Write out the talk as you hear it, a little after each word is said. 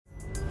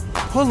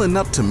Pulling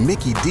up to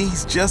Mickey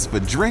D's just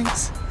for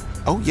drinks?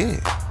 Oh yeah,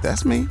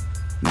 that's me.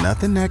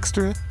 Nothing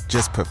extra,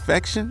 just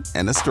perfection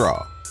and a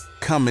straw.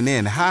 Coming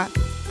in hot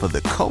for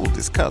the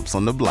coldest cups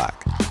on the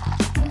block.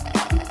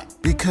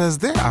 Because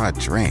there are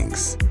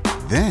drinks.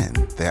 Then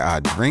there are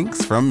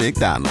drinks from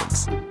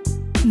McDonald's.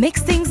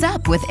 Mix things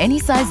up with any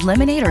size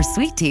lemonade or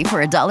sweet tea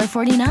for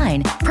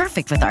 $1.49.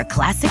 Perfect with our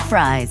classic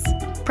fries.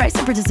 Price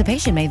and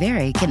participation may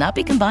vary. Cannot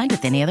be combined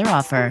with any other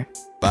offer.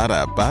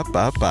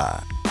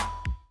 Ba-da-ba-ba-ba.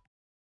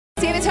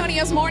 San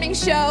Antonio's morning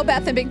show,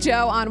 Beth and Big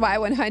Joe on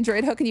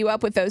Y100, hooking you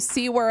up with those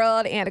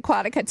SeaWorld and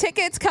Aquatica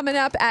tickets coming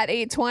up at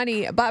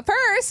 8:20. But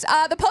first,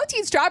 the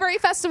Poteet Strawberry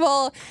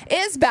Festival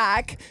is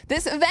back.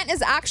 This event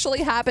is actually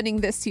happening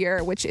this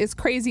year, which is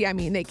crazy. I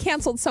mean, they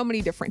canceled so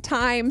many different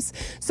times.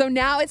 So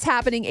now it's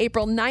happening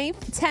April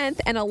 9th, 10th,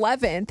 and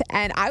 11th.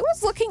 And I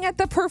was looking at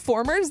the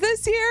performers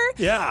this year.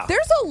 Yeah.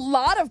 There's a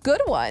lot of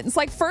good ones.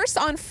 Like first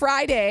on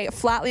Friday,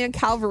 Flatland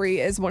Calvary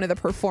is one of the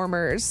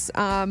performers.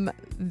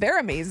 They're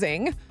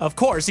amazing. Of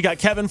course, you got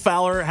Kevin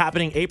Fowler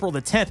happening April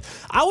the 10th.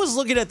 I was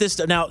looking at this.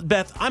 Now,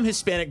 Beth, I'm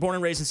Hispanic, born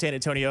and raised in San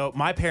Antonio.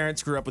 My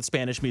parents grew up with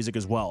Spanish music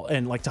as well,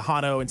 and like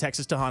Tejano and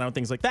Texas Tejano and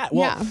things like that.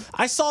 Well, yeah.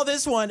 I saw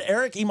this one,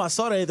 Eric y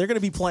Masore, they're going to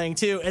be playing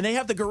too, and they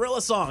have the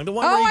gorilla song. The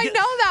one where I know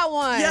that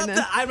one.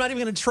 Yeah, I'm not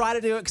even going to try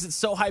to do it because it's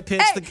so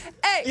high-pitched.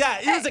 Hey,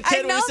 he was a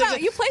kid. I know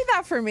that. You played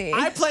that for me.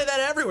 I play that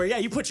everywhere. Yeah,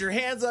 you put your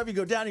hands up, you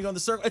go down, you go in the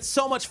circle. It's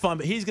so much fun,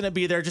 but he's going to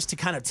be there just to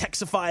kind of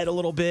Texify it a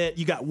little bit.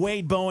 You got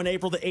Wade Bowen,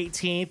 April the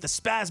 18th. The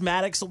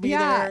Spasmatics will be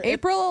there.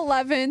 April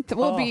 11th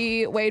will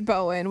be Wade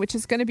Bowen, which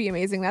is going to be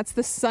amazing. That's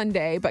the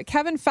Sunday. But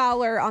Kevin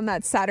Fowler on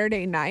that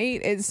Saturday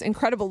night is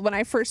incredible. When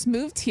I first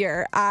moved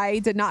here, I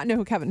did not know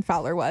who Kevin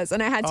Fowler was.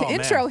 And I had to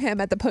intro him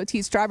at the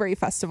Poteet Strawberry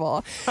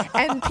Festival.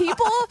 And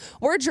people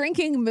were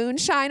drinking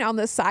moonshine on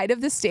the side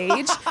of the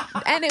stage.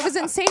 And it was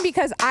insane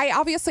because I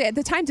obviously at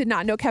the time did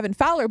not know Kevin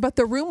Fowler, but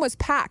the room was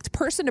packed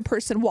person to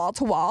person, wall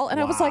to wall. And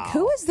I was like,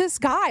 who is this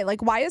guy?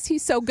 Like, why is he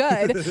so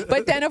good?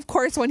 But then, of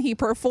course, when he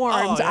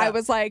performed, I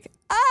was like,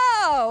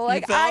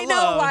 I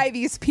know why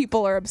these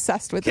people are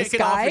obsessed with this guy.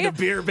 Kicking off into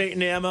beer, bait,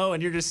 and ammo,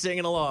 and you're just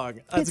singing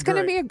along. It's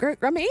going to be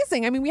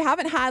amazing. I mean, we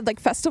haven't had like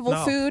festival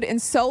food in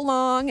so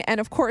long.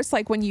 And of course,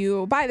 like when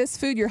you buy this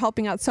food, you're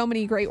helping out so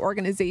many great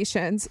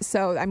organizations.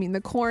 So, I mean,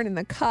 the corn in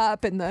the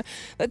cup and the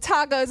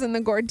tacos and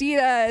the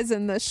gorditas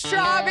and the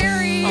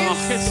strawberries.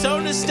 Oh, it's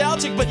so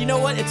nostalgic, but you know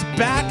what? It's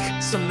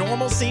back. Some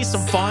normalcy,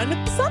 some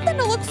fun. Something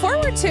to look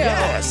forward to.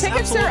 Yes,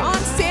 Tickets are on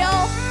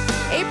sale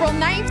April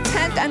 9th,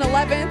 10th, and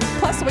 11th.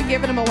 Plus, we're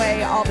giving them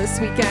away all this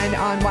weekend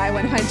on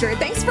Y100.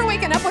 Thanks for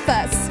waking up with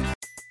us.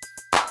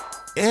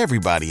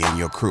 Everybody in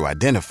your crew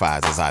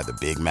identifies as either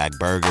Big Mac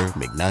Burger,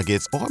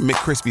 McNuggets, or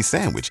McCrispy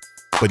Sandwich.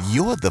 But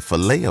you're the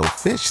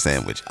Filet-O-Fish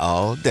Sandwich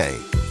all day.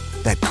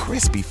 That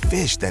crispy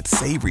fish, that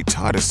savory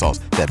tartar sauce,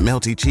 that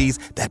melty cheese,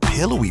 that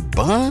pillowy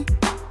bun.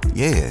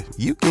 Yeah,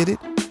 you get it.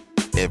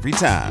 Every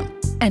time.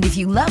 And if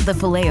you love the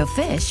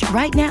Filet-O-Fish,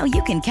 right now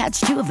you can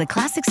catch two of the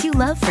classics you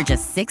love for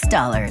just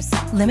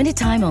 $6. Limited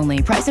time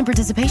only. Price and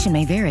participation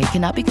may vary.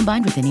 Cannot be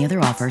combined with any other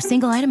offer.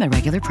 Single item at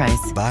regular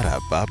price.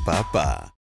 Ba-da-ba-ba-ba.